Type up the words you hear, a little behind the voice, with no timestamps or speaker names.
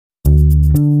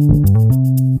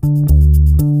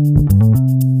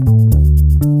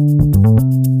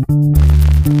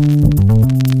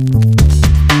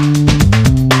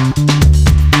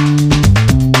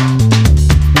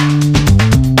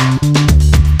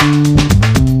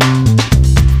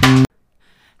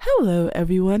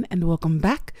everyone, and welcome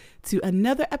back to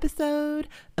another episode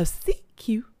of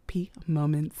CQP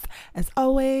Moments. As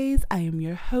always, I am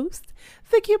your host,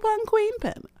 the Coupon Queen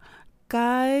Pen.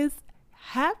 Guys,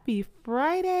 happy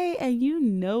Friday, and you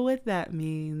know what that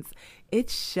means.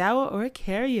 It's shower or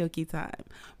karaoke time,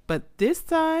 but this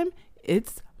time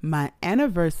it's my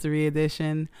anniversary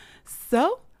edition.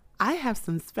 So I have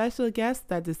some special guests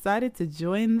that decided to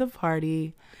join the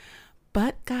party.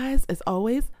 But guys, as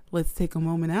always, let's take a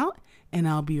moment out and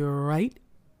I'll be right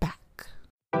back.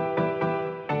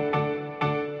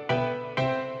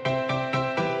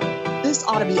 This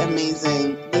ought to be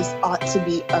amazing. This ought to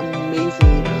be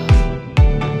amazing.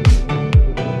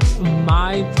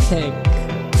 My pick.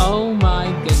 Oh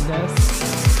my goodness.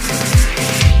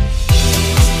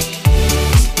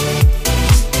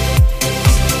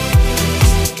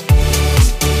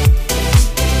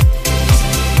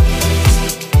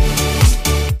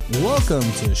 Welcome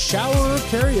to Shower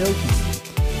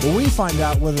Karaoke, where we find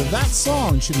out whether that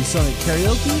song should be sung at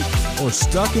karaoke or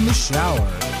stuck in the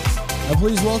shower. Now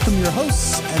please welcome your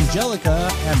hosts, Angelica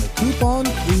and the Coupon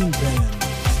Queen Pen.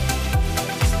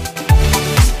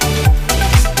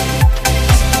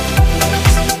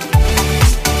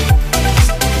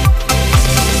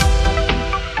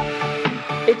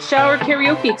 It's shower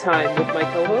karaoke time with my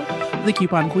co-host, The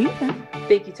Coupon Queen Pen.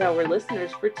 Thank you to our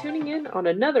listeners for tuning in on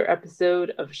another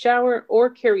episode of Shower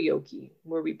or Karaoke,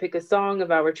 where we pick a song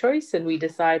of our choice and we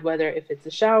decide whether if it's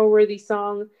a shower-worthy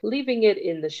song, leaving it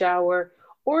in the shower,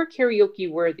 or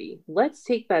karaoke-worthy. Let's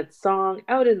take that song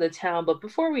out in the town, but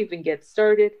before we even get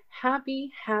started,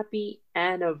 happy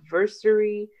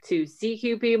anniversary to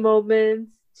CQP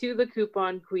Moments, to the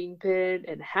Coupon Queen Pen,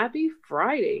 and happy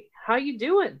Friday. How you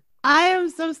doing? I am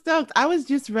so stoked. I was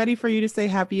just ready for you to say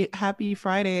happy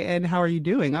Friday and how are you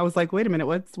doing? I was like, wait a minute,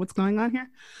 what's going on here?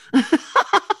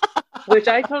 Which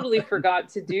I totally forgot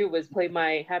to do was play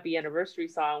my happy anniversary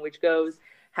song, which goes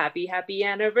happy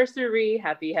anniversary,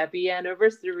 happy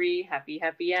anniversary, happy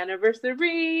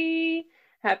anniversary,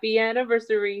 happy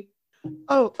anniversary.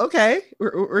 Oh, okay.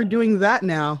 We're doing that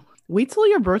now. Wait till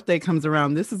your birthday comes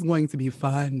around. This is going to be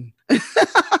fun.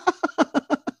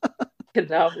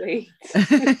 Cannot wait.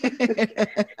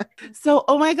 So,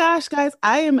 oh my gosh, guys,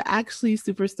 I am actually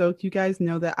super stoked. You guys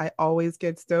know that I always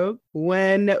get stoked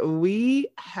when we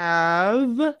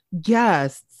have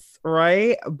guests,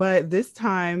 right? But this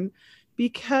time,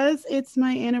 because it's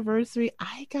my anniversary,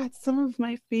 I got some of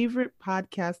my favorite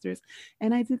podcasters,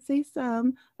 and I did say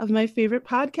some of my favorite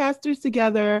podcasters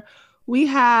together. We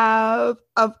have,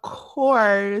 of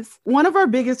course, one of our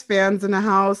biggest fans in the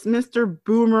house, Mr.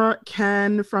 Boomer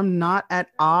Ken from Not at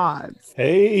Odds.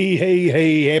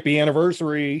 Hey, happy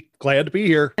anniversary. Glad to be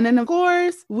here. And then, of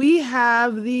course, we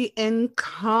have the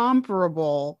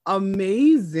incomparable,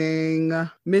 amazing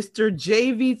Mr.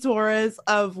 JV Torres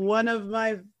of one of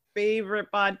my favorite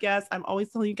podcasts. I'm always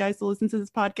telling you guys to listen to this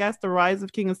podcast, The Rise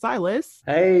of King of Silas.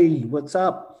 Hey, what's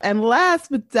up? And last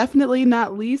but definitely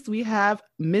not least, we have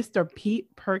Mr. Pete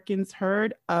Perkins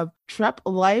Heard of Trep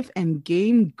Life and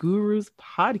Game Gurus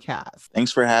podcast.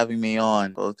 Thanks for having me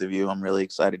on, both of you. I'm really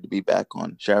excited to be back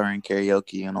on Shower and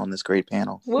Karaoke and on this great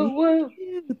panel. Woo.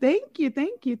 Thank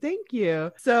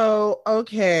you. So,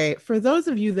 okay, for those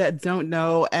of you that don't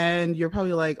know, and you're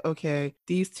probably like, okay,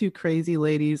 these two crazy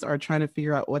ladies are trying to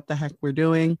figure out what the heck we're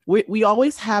doing. We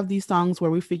always have these songs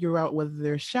where we figure out whether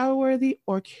they're shower worthy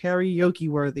or karaoke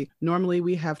worthy. Normally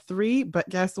we have 3, but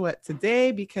guess what?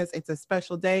 Today, because it's a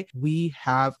special day, we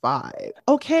have 5.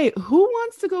 Okay, who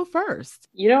wants to go first?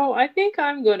 You know, I think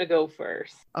I'm going to go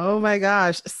first. Oh my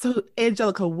gosh. So,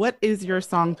 Angelica, what is your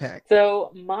song pick?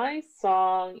 So my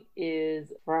song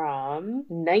is from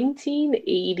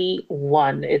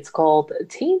 1981. It's called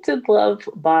Tainted Love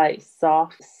by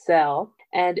Soft Cell.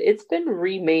 And it's been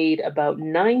remade about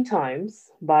 9 times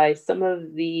by some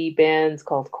of the bands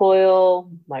called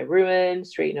Coil, My Ruin,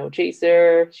 Straight No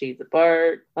Chaser, Shades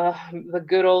Apart, the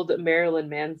good old Marilyn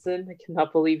Manson. I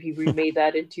cannot believe he remade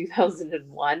that in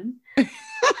 2001.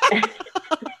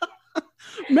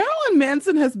 Marilyn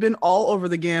Manson has been all over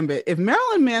the gambit. If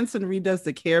Marilyn Manson redoes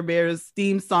the Care Bears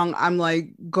theme song, I'm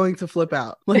like going to flip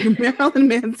out. Like Marilyn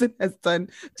Manson has done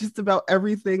just about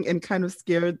everything and kind of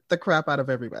scared the crap out of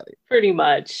everybody. Pretty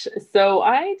much. So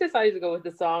I decided to go with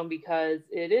the song because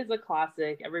it is a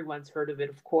classic. Everyone's heard of it,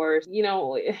 of course. You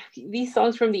know, these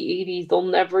songs from the 80s, they'll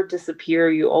never disappear.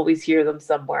 You always hear them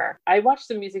somewhere. I watched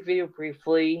the music video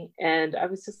briefly and I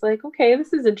was just like, okay,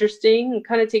 this is interesting. It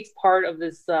kind of takes part of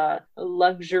this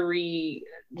love luxury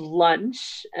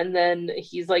lunch, and then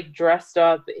he's like dressed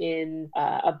up in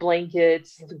a blanket,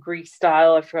 Greek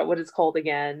style. I forgot what it's called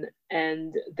again.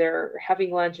 And they're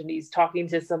having lunch, and he's talking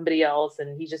to somebody else,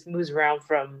 and he just moves around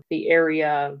from the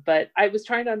area. But I was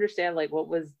trying to understand, like, what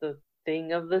was the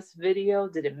thing of this video?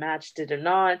 Did it match? Did it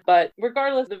not? But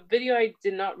regardless, the video I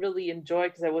did not really enjoy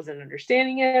because I wasn't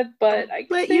understanding it. But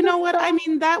you know what? I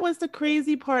mean, that was the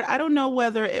crazy part. I don't know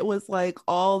whether it was like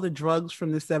all the drugs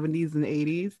from the 70s and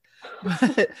 80s,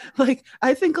 but like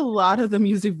I think a lot of the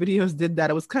music videos did that.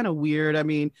 It was kind of weird. I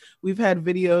mean, we've had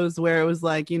videos where it was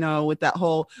like, you know, with that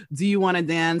whole "do you want to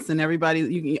dance?" and everybody,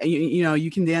 you know,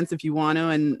 you can dance if you want to,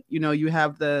 and you know, you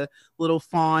have the little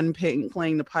fawn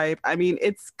playing the pipe. I mean,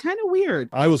 it's kind of weird.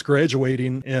 I was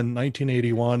graduating in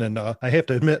 1981, and I have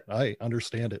to admit, I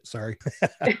understand it. Sorry.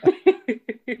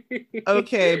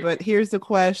 Okay, but here's the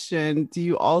question. Do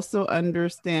you also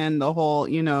understand the whole,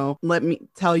 you know, let me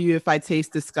tell you if I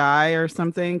taste the sky or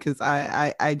something? Because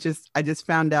I just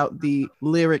found out the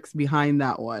lyrics behind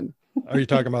that one. Are you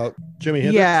talking about Jimi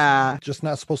Hendrix? Yeah. Just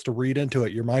not supposed to read into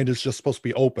it. Your mind is just supposed to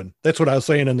be open. That's what I was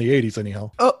saying in the 80s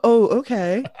anyhow. Oh,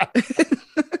 okay.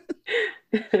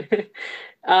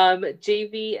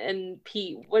 JV and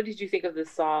Pete, what did you think of this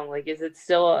song? Like, is it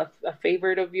still a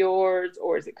favorite of yours,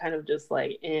 or is it kind of just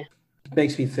like, eh?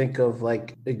 Makes me think of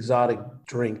like exotic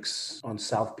drinks on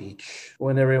South Beach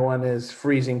when everyone is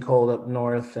freezing cold up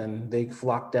north and they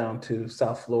flock down to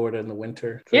South Florida in the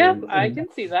winter. Yeah, I can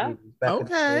see that.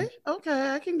 Okay,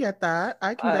 I can get that.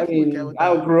 I can definitely get with that.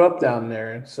 I grew up down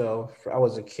there, so I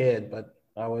was a kid, but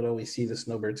I would always see the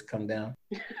snowbirds come down.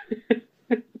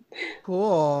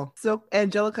 Cool. So,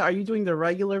 Angelica, are you doing the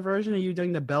regular version or are you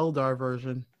doing the Beldar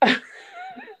version?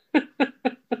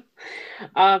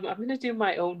 I'm going to do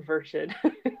my own version.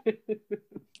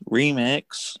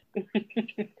 Remix.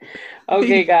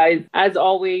 Okay, guys. As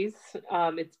always,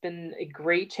 it's been a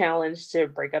great challenge to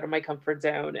break out of my comfort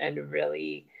zone and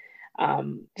really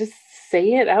just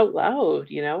say it out loud,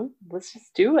 you know? Let's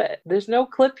just do it. There's no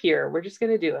clip here. We're just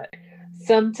going to do it.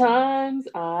 Sometimes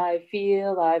I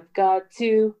feel I've got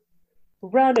to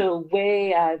run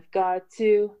away. I've got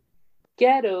to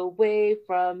get away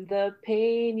from the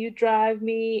pain. You drive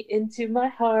me into my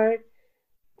heart.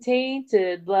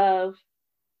 Tainted love.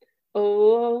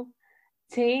 Oh,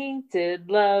 tainted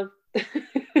love.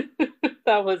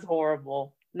 That was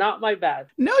horrible. Not my bad.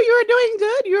 No, you were doing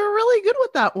good. You were really good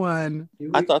with that one.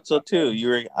 I thought so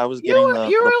too. I was getting the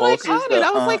like pulses, on it.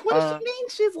 I was like, what does she mean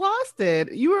she's lost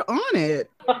it? You were on it.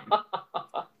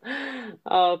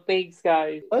 Oh, thanks,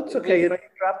 guys. That's okay. You know, you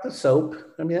dropped the soap.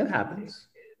 I mean, that happens.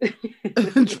 I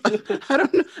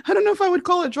don't know if I would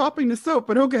call it dropping the soap,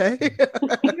 but okay.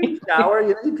 You shower,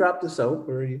 you know, you dropped the soap,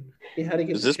 or you had to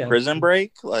get. Is this Prison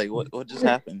Break? Like, what just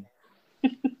happened?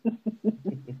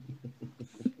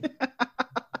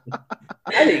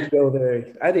 I didn't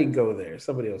go there.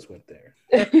 Somebody else went there.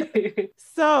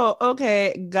 So,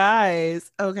 okay,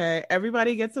 guys. Okay,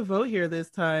 everybody gets a vote here this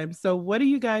time. So, what do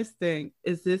you guys think?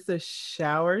 Is this a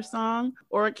shower song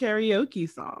or a karaoke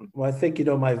song? Well, I think you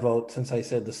know my vote since I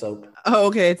said the soap. Oh,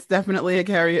 okay. It's definitely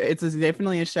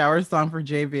definitely a shower song for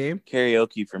JV.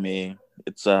 Karaoke for me.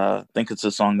 It's I think it's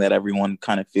a song that everyone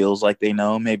kind of feels like they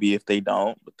know, maybe if they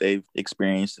don't, but they've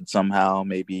experienced it somehow,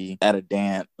 maybe at a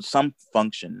dance, some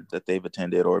function that they've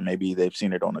attended, or maybe they've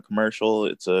seen it on a commercial.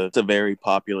 It's a very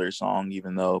popular song,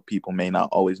 even though people may not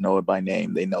always know it by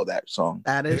name. They know that song.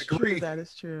 That is true. That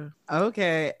is true.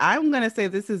 Okay, I'm gonna say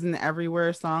this is an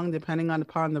everywhere song, depending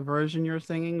upon the version you're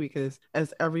singing, because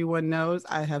as everyone knows,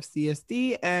 I have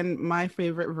CSD, and my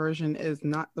favorite version is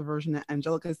not the version that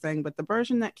Angelica sang, but the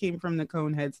version that came from the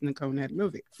Coneheads in the Conehead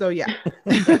movie. So yeah.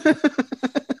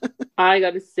 I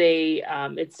gotta say,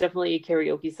 it's definitely a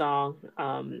karaoke song.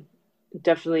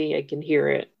 Definitely I can hear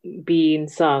it being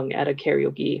sung at a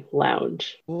karaoke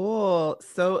lounge. Cool.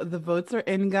 So the votes are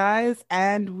in, guys,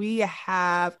 and we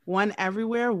have 1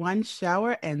 everywhere, 1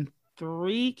 shower, and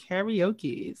 3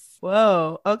 karaokes.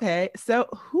 Whoa. Okay. So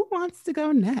who wants to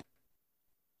go next?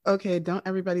 Okay, don't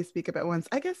everybody speak up at once.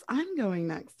 I guess I'm going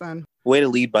next then. Way to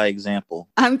lead by example.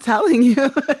 I'm telling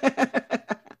you.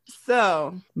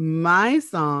 So my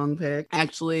song pick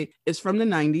actually is from the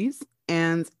 90s,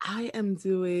 and I am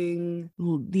doing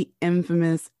the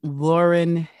infamous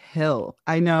Lauryn Hill.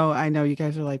 I know you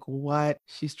guys are like, what?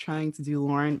 She's trying to do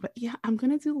Lauryn, but yeah, I'm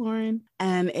gonna do Lauryn,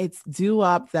 and it's Do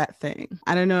Wop That Thing.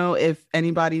 I don't know if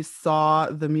anybody saw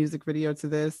the music video to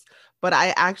this, but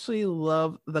I actually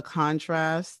love the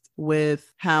contrast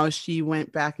with how she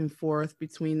went back and forth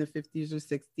between the 50s or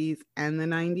 60s and the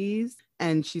 90s.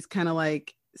 And she's kind of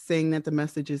like saying that the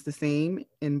message is the same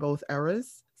in both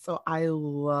eras. So I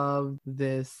love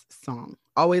this song.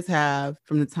 Always have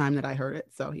from the time that I heard it.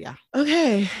 So yeah.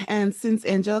 Okay. And since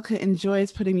Angelica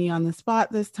enjoys putting me on the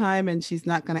spot this time and she's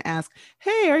not going to ask,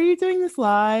 hey, are you doing this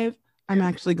live? I'm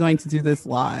actually going to do this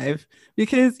live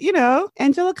because, you know,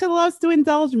 Angelica loves to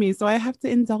indulge me. So I have to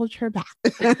indulge her back.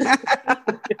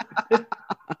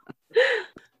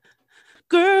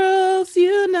 Girls,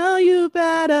 you know you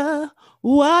better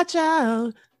watch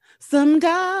out. Some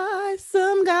guys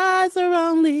are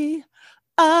only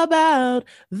about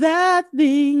that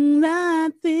thing,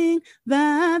 that thing,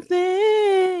 that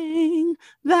thing,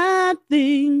 that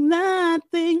thing, that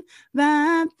thing,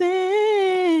 that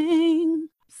thing.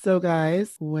 So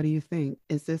guys, what do you think?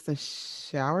 Is this a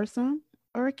shower song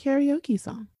or a karaoke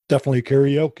song? Definitely a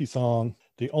karaoke song.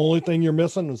 The only thing you're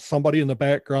missing is somebody in the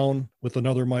background with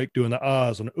another mic doing the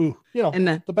ahs and ooh, you know, And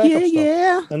the backup stuff.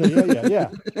 yeah. And then, yeah.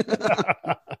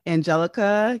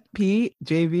 Angelica, Pete,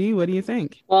 JV, what do you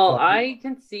think? Well, I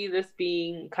can see this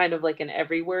being kind of like an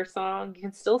everywhere song. You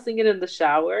can still sing it in the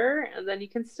shower, and then you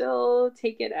can still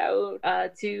take it out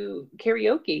to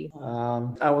karaoke.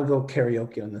 I would go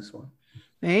karaoke on this one.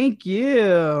 Thank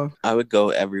you. I would go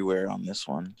everywhere on this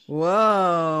one.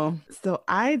 Whoa. So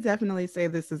I definitely say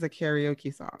this is a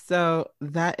karaoke song. So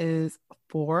that is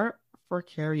 4 for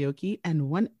karaoke and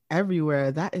 1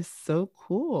 everywhere. That is so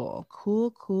cool.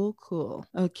 Cool.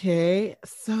 Okay.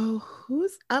 So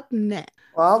who's up next?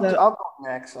 Well, I'll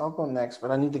go next,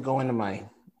 but I need to go into my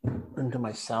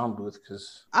sound booth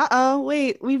because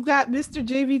Wait, we've got Mr.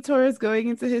 JV Torres going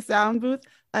into his sound booth.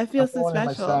 I feel so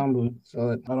special. My sound booth so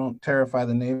that I don't terrify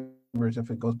the neighbors if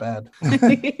it goes bad.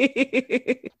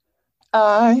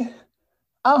 I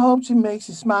hope she makes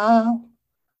you smile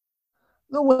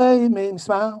the way it made me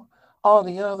smile on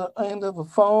the other end of a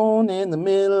phone in the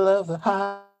middle of the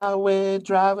highway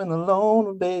driving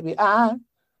alone. Baby, I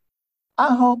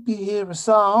hope you hear a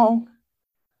song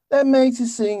that makes you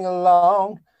sing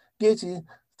along, get you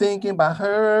thinking about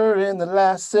her, and the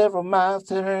last several miles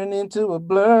turn into a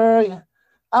blur. Yeah.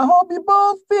 I hope you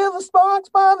both feel the sparks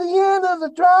by the end of the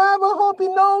drive. I hope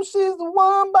you know she's the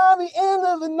one by the end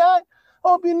of the night.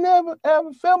 Hope you never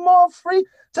ever felt more free.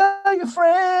 Tell your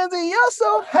friends that you're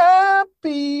so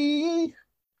happy.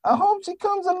 I hope she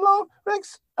comes along,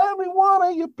 wrecks every one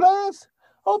of your plans.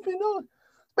 Hope you know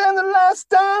spend the last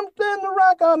time, spend the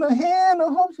rock on her hand. I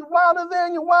hope she's wilder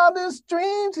than your wildest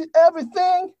dreams. She's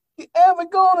everything you ever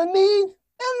gonna need. And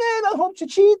then I hope she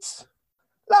cheats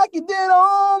like you did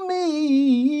on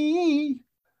me. And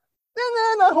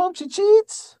then I hope she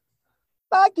cheats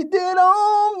like you did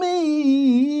on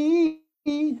me.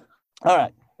 All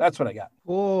right, that's what I got.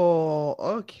 Oh,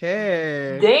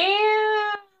 okay.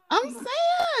 Damn! I'm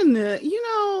saying, you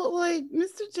know, like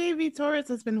Mr. JV Torres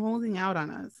has been holding out on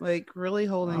us, like really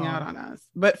holding out on us.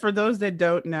 But for those that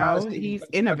don't know, he's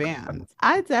in a band.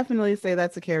 I definitely say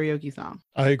that's a karaoke song.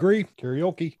 I agree.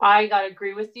 Karaoke. I gotta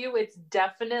agree with you. It's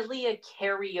definitely a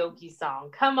karaoke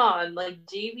song. Come on, like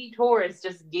JV Torres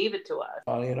just gave it to us.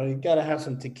 Oh, you know, you gotta have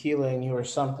some tequila in you or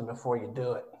something before you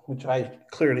do it, which I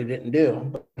clearly didn't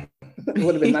do. But it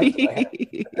would have been nice if I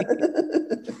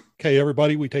had. Okay,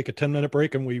 everybody, we take a 10-minute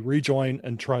break and we rejoin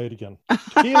and try it again.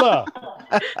 Tequila.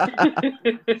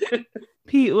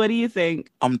 Pete, what do you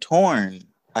think? I'm torn.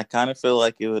 I kind of feel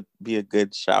like it would be a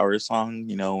good shower song,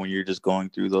 you know, when you're just going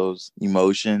through those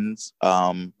emotions.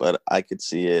 But I could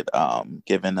see it,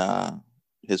 given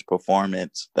his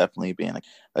performance, definitely being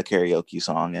a karaoke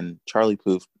song. And Charlie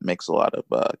Puth makes a lot of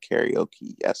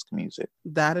karaoke-esque music.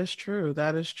 That is true.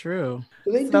 That is true.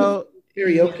 Do they do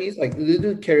karaoke's? Like, do they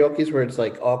do karaoke's where it's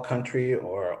like all country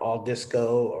or all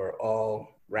disco or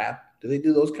all rap? Do they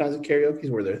do those kinds of karaoke's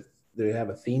where they have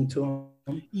a theme to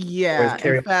them? Yeah.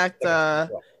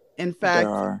 In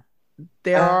fact,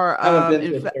 there are. I haven't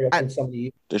been to karaoke in so many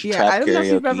years. I don't know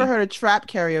if you've ever heard of trap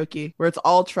karaoke, where it's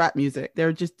all trap music.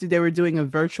 They were doing a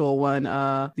virtual one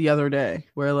the other day,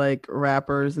 where like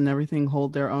rappers and everything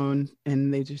hold their own,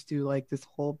 and they just do like this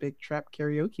whole big trap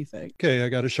karaoke thing. Okay, I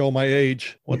got to show my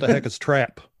age. What the heck is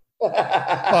trap?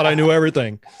 Thought I knew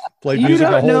everything. Played music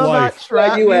my whole life.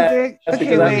 Trap music?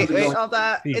 Okay, wait, hold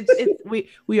that.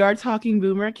 We are talking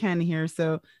Boomer Ken here,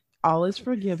 so all is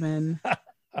forgiven.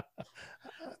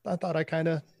 I thought I kind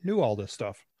of knew all this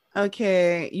stuff.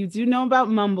 Okay, you do know about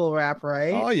mumble rap,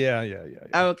 right? Oh, yeah.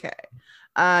 Okay.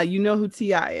 You know who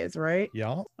T.I. is, right?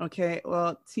 Yeah. Okay,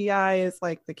 well, T.I. is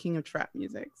like the king of trap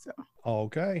music, so.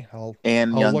 Okay, I'll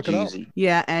Young look Jeezy. it up.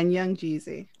 Yeah, and Young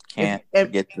Jeezy. Can't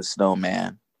forget the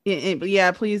Snowman.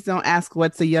 Yeah, please don't ask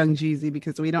what's a Young Jeezy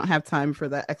because we don't have time for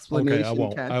that explanation.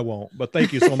 Okay, I won't. But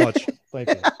thank you so much. Thank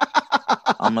you.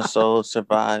 I'm a soul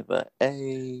survivor.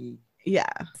 Hey.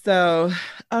 Yeah. So,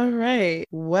 all right.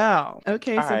 Well,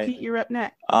 okay. All So, right. Pete, you're up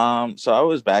next. So I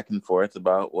was back and forth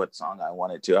about what song I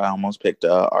wanted to. I almost picked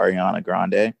Ariana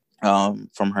Grande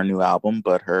from her new album,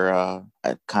 but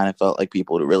I kind of felt like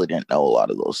people really didn't know a lot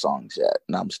of those songs yet,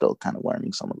 and I'm still kind of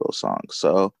learning some of those songs.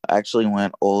 So I actually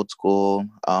went old school,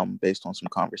 based on some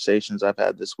conversations I've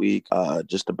had this week,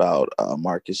 just about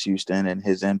Marcus Houston and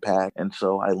his impact, and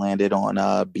so I landed on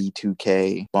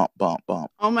B2K, Bump Bump Bump.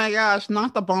 Oh my gosh,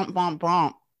 not the bump, bump,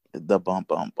 bump. The bump,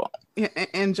 bump, bump.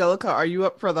 Angelica, are you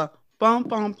up for the bump,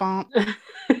 bump, bump? The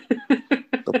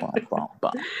bump, bump,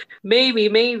 bump.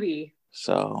 Maybe.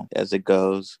 So as it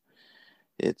goes,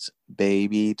 it's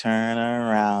baby, turn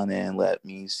around and let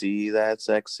me see that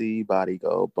sexy body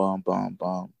go bump, bump,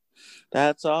 bump.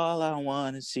 That's all I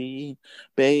want to see.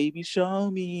 Baby, show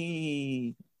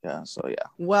me. Yeah, so yeah.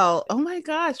 Well, oh my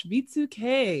gosh,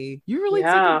 B2K. You really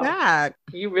took Yeah. it back.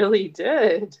 You really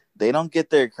did. They don't get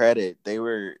their credit.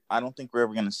 I don't think we're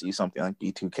ever going to see something like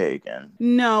B2K again.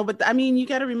 No, but I mean, you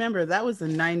got to remember that was the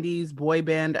 90s boy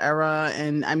band era.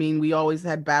 And I mean, we always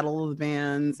had Battle of the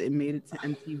Bands. It made it to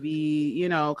MTV. You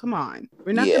know, come on.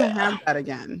 We're not going to have that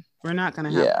again. We're not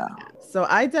going to have that again. So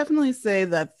I definitely say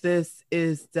that this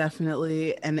is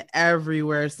definitely an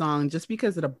everywhere song just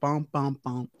because of the bump, bump,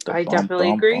 bump. I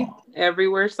definitely agree. Bump.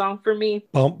 Everywhere song for me.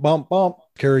 Bump, bump, bump.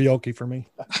 Karaoke for me.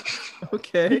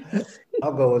 Okay.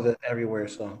 I'll go with an everywhere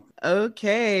song.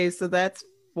 Okay, so that's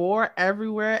 4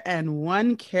 everywhere and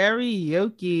 1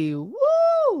 karaoke.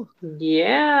 Woo!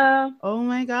 Yeah. Oh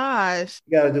my gosh.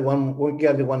 We gotta do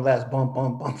one last bump,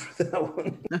 bump, bump for that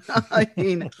one. I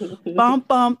mean, bump,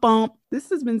 bump, bump. This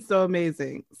has been so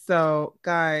amazing. So,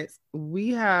 guys, we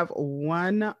have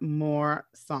one more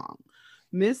song.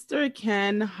 Mr.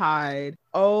 Ken Hyde.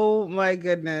 Oh my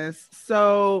goodness.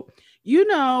 So, you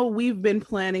know, we've been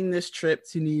planning this trip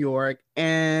to New York,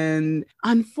 and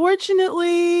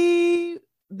unfortunately,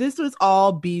 this was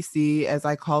all BC, as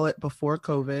I call it, before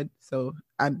COVID. So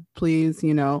please,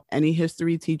 you know, any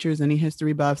history teachers, any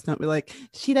history buffs, don't be like,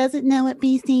 she doesn't know what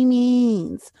BC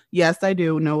means. Yes, I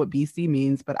do know what BC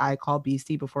means, but I call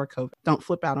BC before COVID. Don't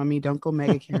flip out on me. Don't go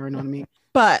mega Karen on me.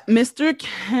 But Mr.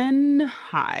 Ken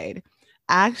Hyde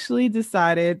actually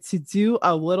decided to do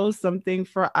a little something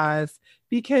for us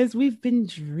because we've been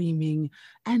dreaming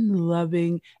and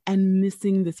loving and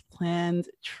missing this planned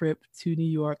trip to New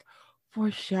York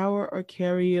for shower or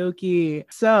karaoke.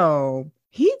 So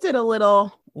he did a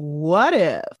little what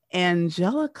if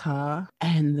Angelica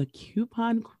and the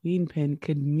Coupon Queen Pin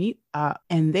could meet up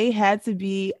and they had to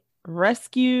be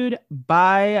rescued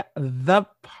by the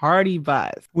party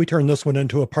bus. We turned this one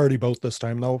into a party boat this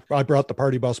time, though. I brought the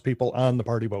party bus people on the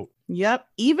party boat. Yep.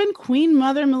 Even Queen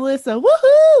Mother Melissa.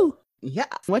 Woohoo! Yeah.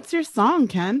 What's your song,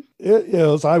 Ken? It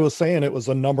is, I was saying it was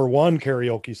a number 1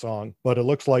 karaoke song, but it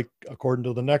looks like, according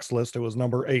to the next list, it was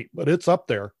number 8, but it's up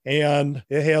there. And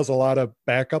it has a lot of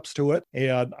backups to it.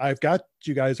 And I've got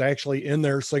you guys actually in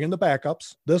there singing the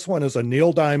backups. This one is a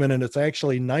Neil Diamond, and it's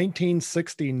actually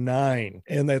 1969.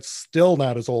 And that's still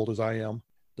not as old as I am.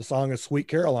 The song is Sweet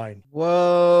Caroline.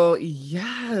 Whoa.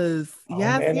 Yes. Oh,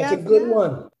 yes. man, yes, it's a good yes.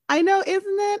 one. I know, isn't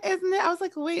it? I was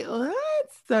like, wait, what?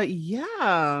 So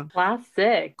yeah.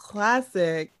 Classic.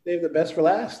 Save the best for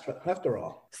last, after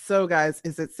all. So guys,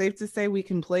 is it safe to say we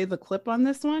can play the clip on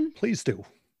this one? Please do.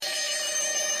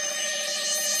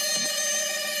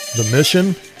 The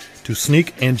mission: to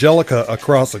sneak Angelica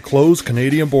across a closed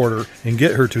Canadian border and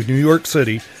get her to New York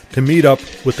City to meet up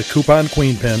with the Coupon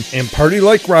Queen Pin and party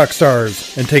like rock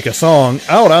stars and take a song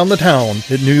out on the town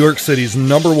at New York City's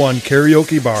number 1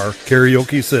 karaoke bar,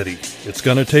 Karaoke City. It's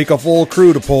gonna take a full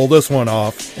crew to pull this one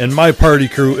off, and my party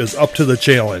crew is up to the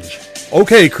challenge.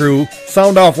 Okay, crew,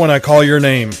 sound off when I call your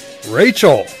name.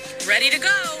 Rachel. Ready to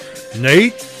go.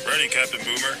 Nate. Ready, Captain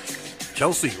Boomer.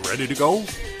 Chelsea, ready to go?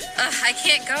 I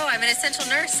can't go. I'm an essential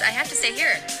nurse. I have to stay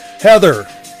here. Heather.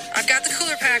 I've got the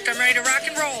cooler packed. I'm ready to rock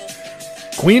and roll.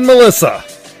 Queen Melissa.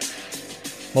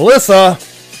 Melissa.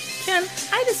 Ken,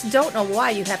 I just don't know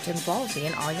why you have to involve me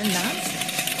in all your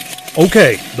nonsense.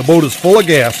 Okay, the boat is full of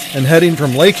gas and heading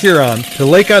from Lake Huron to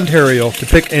Lake Ontario to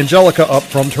pick Angelica up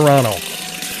from Toronto.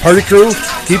 Party crew,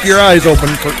 keep your eyes open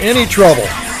for any trouble.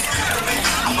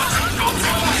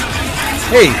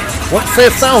 Hey, what's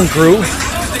that sound, crew?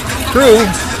 Crew?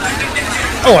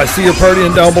 Oh, I see you're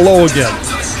partying down below again.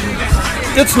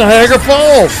 It's Niagara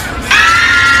Falls!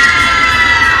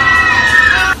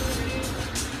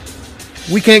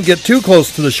 We can't get too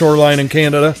close to the shoreline in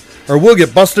Canada, or we'll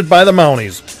get busted by the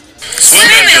Mounties. Swim,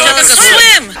 Angelica,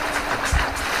 swim!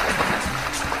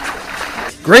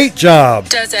 Great job!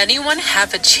 Does anyone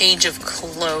have a change of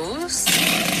clothes?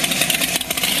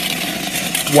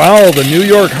 Wow, the New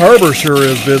York Harbor sure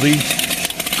is busy.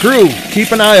 Crew,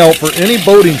 keep an eye out for any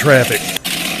boating traffic.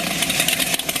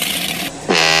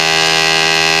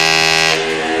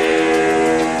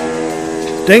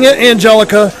 Dang it,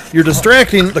 Angelica, you're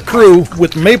distracting the crew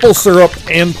with maple syrup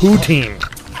and poutine.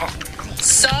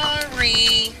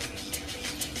 Sorry.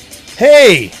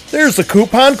 Hey, there's the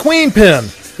Coupon Queen Pin.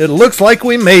 It looks like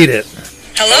we made it.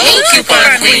 Hello,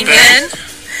 Coupon Queen Pin.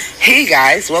 Hey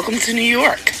guys, welcome to New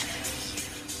York.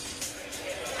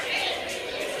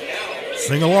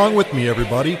 Sing along with me,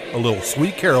 everybody. A little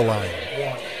Sweet Caroline.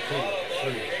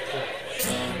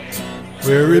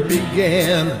 Where it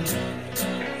began,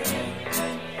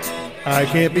 I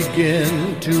can't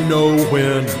begin to know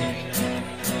when,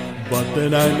 but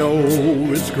then I know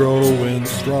it's growing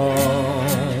strong.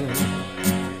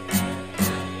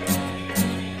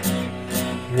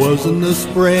 Was in the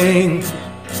spring,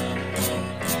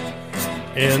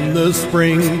 and the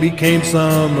spring became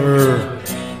summer.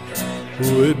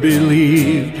 Who would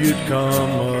believe you'd come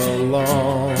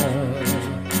along?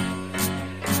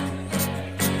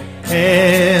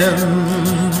 Hands,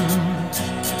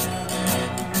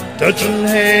 touching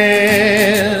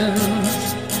hands,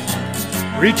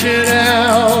 reaching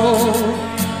out,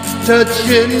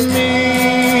 touching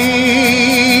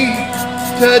me,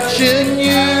 touching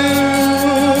you.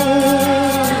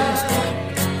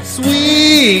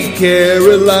 Sweet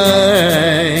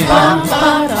Caroline,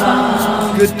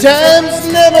 good times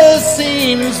never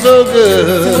seem so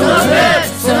good. So good,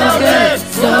 so good,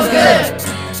 so good.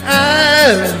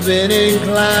 I've been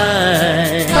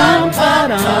inclined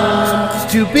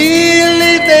to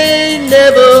believe they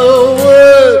never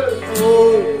would.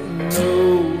 Oh, no, no.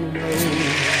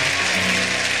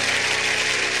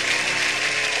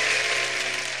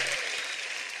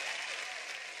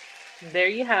 There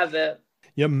you have it.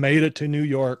 You made it to New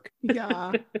York.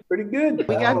 Yeah. Pretty good.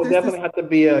 We got It'll this- definitely have to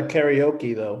be a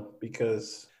karaoke though,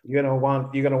 because you're gonna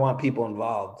want people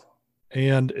involved.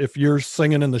 And if you're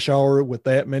singing in the shower with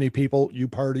that many people, you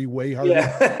party way harder,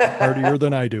 hardier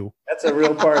than I do. That's a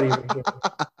real party.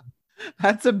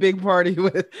 That's a big party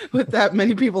with that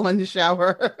many people in the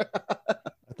shower.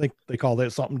 I think they call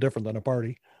that something different than a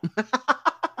party.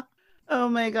 Oh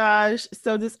my gosh.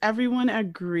 So does everyone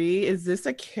agree? Is this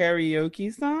a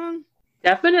karaoke song?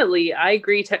 Definitely. I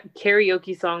agree.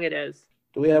 Karaoke song it is.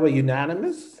 Do we have a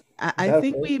unanimous? I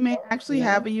think we may actually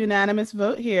have a unanimous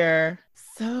vote here.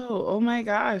 So, oh my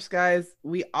gosh, guys,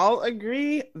 we all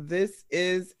agree this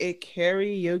is a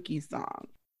karaoke song.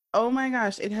 Oh my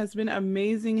gosh, it has been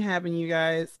amazing having you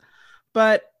guys.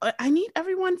 But I need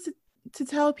everyone to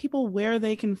tell people where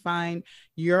they can find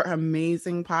your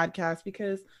amazing podcast,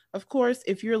 because of course,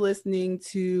 if you're listening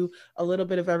to a little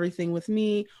bit of everything with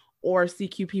me or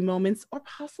CQP Moments, or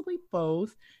possibly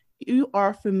both, you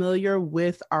are familiar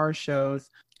with our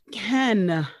shows.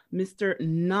 Ken, Mr.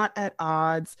 Not at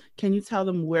Odds, can you tell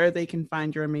them where they can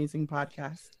find your amazing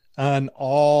podcast? On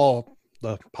all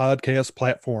the podcast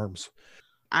platforms.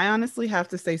 I honestly have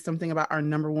to say something about our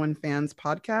number one fans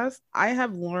podcast. I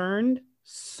have learned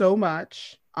so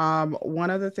much. One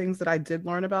of the things that I did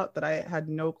learn about that I had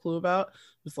no clue about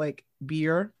was like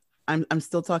beer. I'm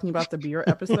still talking about the beer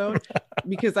episode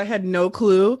because I had no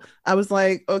clue. I was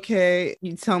like, okay,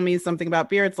 you tell me something about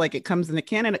beer. It's like it comes in a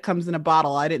can and it comes in a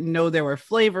bottle. I didn't know there were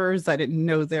flavors. I didn't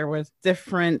know there was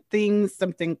different things,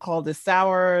 something called a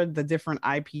sour. The different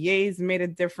IPAs made a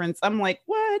difference. I'm like,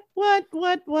 what?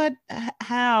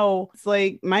 How? It's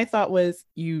like, my thought was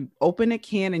you open a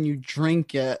can and you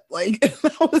drink it. Like,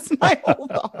 that was my whole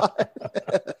thought.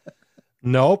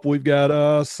 Nope, we've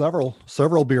got several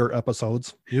beer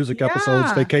episodes, music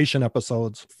episodes, vacation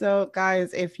episodes. So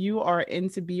guys, if you are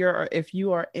into beer or if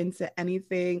you are into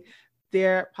anything,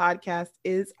 their podcast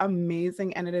is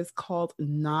amazing and it is called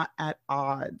Not at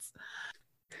Odds.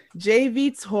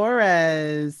 JV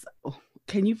Torres,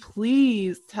 can you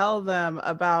please tell them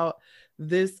about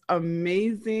this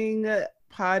amazing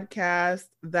podcast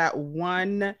that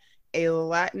won a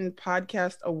Latin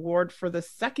Podcast Award for the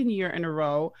second year in a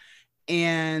row?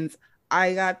 And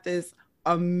I got this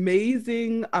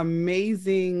amazing, oh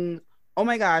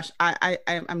my gosh,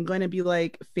 I'm going to be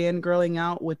like fangirling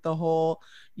out with the whole,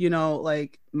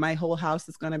 like my whole house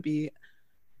is going to be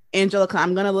Angelica.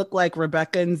 I'm going to look like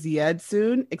Rebecca and Zied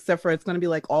soon, except for it's going to be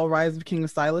like all Rise of King of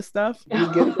Silas stuff.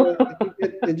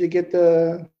 Did you get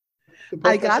the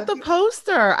I got the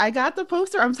poster.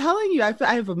 I'm telling you, I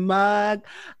have a mug.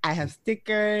 I have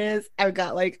stickers. I've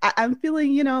got like, I'm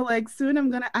feeling, like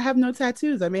soon I have no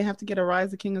tattoos. I may have to get a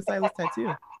Rise of King of Silas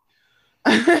tattoo.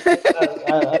 I'd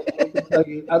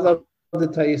love to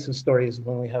tell you some stories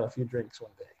when we have a few drinks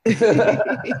one day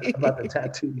about the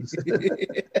tattoos.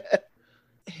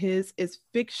 His is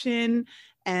fiction,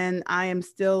 and I am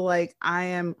still like,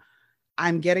 I'm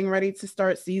getting ready to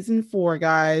start season 4,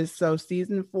 guys. So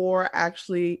season 4,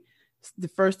 actually, the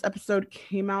first episode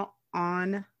came out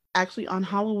on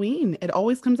Halloween. It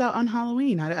always comes out on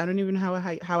Halloween. I don't even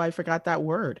know how I forgot that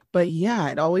word. But yeah,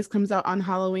 it always comes out on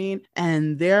Halloween.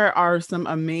 And there are some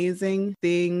amazing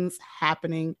things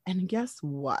happening. And guess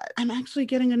what? I'm actually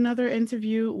getting another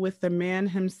interview with the man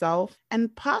himself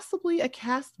and possibly a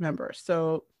cast member.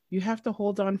 So you have to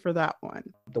hold on for that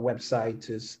one. The website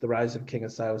is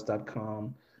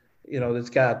theriseofkingosilas.com. It's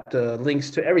got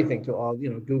links to everything, to all,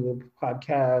 Google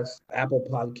Podcasts, Apple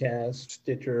Podcasts,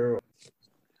 Stitcher.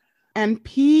 And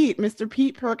Pete, Mr.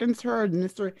 Pete Perkins Heard,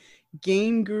 Mr.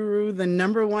 Game Guru, the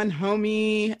number one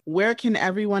homie. Where can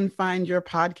everyone find your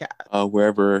podcast?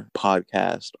 Wherever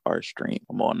podcasts are streamed.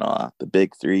 I'm on the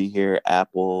big 3 here: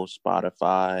 Apple,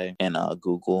 Spotify, and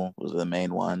Google. Those are the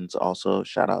main ones. Also,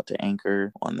 shout out to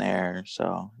Anchor on there.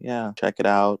 So yeah, check it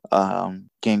out.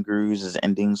 Game Gurus is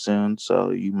ending soon,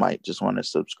 so you might just want to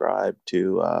subscribe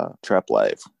to Trep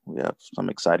Life. We have some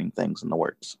exciting things in the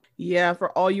works. Yeah,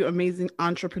 for all you amazing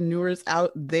entrepreneurs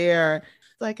out there.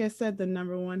 Like I said, the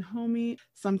number one homie.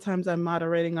 Sometimes I'm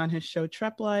moderating on his show,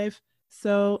 Trep Life.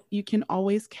 So you can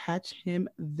always catch him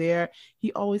there.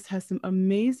 He always has some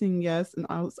amazing guests and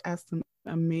always asks some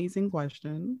amazing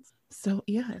questions. So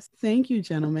yes, thank you,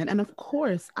 gentlemen. And of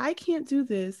course, I can't do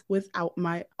this without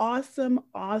my awesome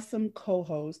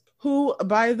co-host, who,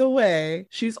 by the way,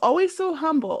 she's always so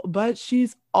humble, but she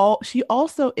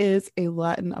also is a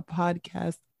Latin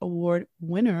Podcast Award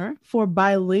winner for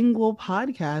bilingual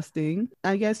podcasting.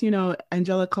 I guess,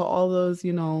 Angelica, all those,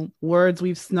 words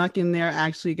we've snuck in there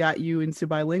actually got you into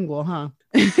bilingual, huh?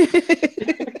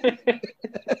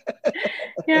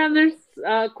 Yeah, there's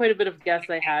quite a bit of guests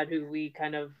I had who we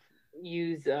kind of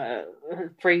use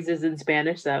phrases in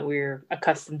Spanish that we're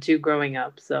accustomed to growing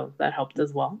up. So that helped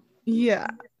as well. Yeah.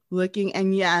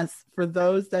 And yes, for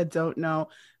those that don't know,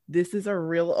 this is a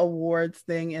real awards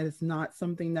thing. And it's not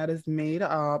something that is made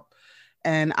up.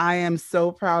 And I am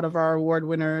so proud of our award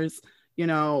winners.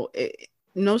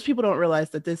 Most people don't realize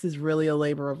that this is really a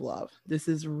labor of love. This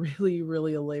is really,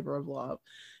 really a labor of love.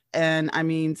 And I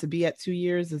mean, to be at 2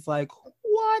 years is like,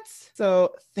 what?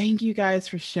 So thank you guys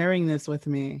for sharing this with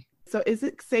me. So is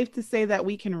it safe to say that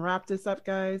we can wrap this up,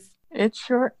 guys? It's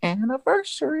your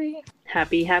anniversary.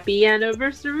 Happy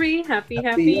anniversary. Happy anniversary.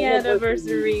 Happy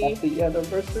anniversary.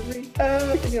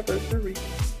 Happy anniversary.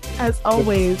 As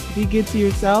always, be good to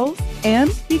yourselves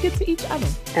and be good to each other.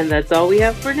 And that's all we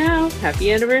have for now.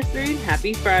 Happy anniversary.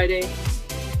 Happy Friday.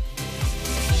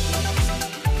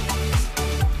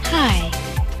 Hi,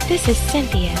 this is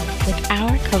Cynthia with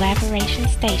our collaboration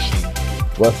station.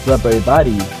 What's up,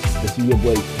 everybody? This is your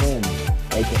boy Ken,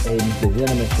 aka Mr.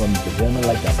 Gentleman from the Gentleman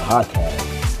Like That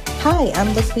podcast. Hi,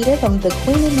 I'm Laquita from the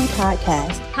Queen and Me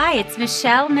podcast. Hi, it's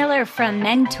Michelle Miller from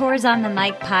Mentors on the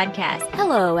Mic podcast.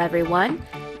 Hello, everyone.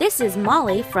 This is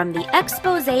Molly from the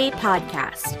Expose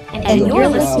podcast. And you're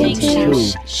listening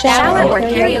to Shower or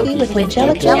Karaoke with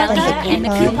Angelica and the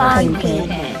Coupon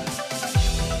Queen.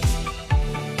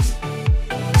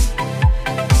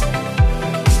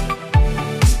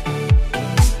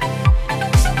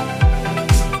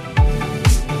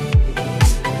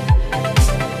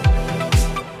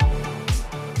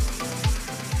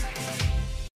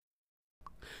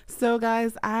 So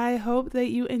guys, I hope that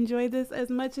you enjoyed this as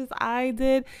much as I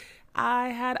did. I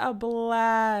had a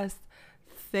blast.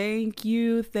 Thank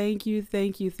you,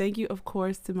 of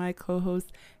course, to my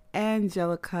co-host,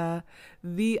 Angelica,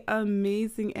 the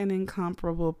amazing and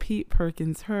incomparable Pete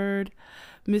Perkins Heard,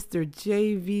 Mr.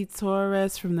 J.V.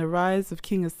 Torres from The Rise of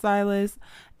King Silas,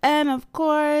 and of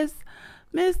course,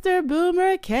 Mr.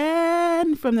 Boomer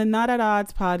Ken from the Not at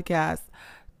Odds podcast.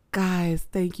 Guys,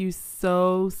 thank you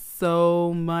so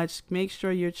much. Make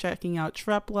sure you're checking out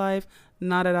Trep Life,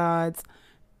 Not at Odds,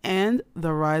 and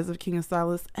The Rise of King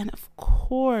Silas. And of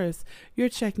course, you're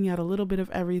checking out a little bit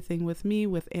of everything with me,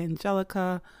 with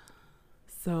Angelica.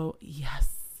 So yes,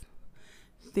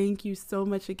 thank you so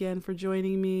much again for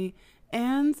joining me.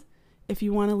 And if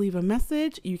you want to leave a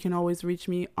message, you can always reach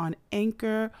me on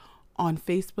Anchor, on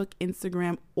Facebook,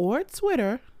 Instagram, or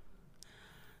Twitter.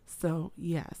 So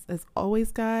yes, as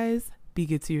always, guys, be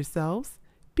good to yourselves,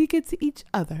 be good to each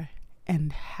other,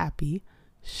 and happy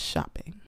shopping.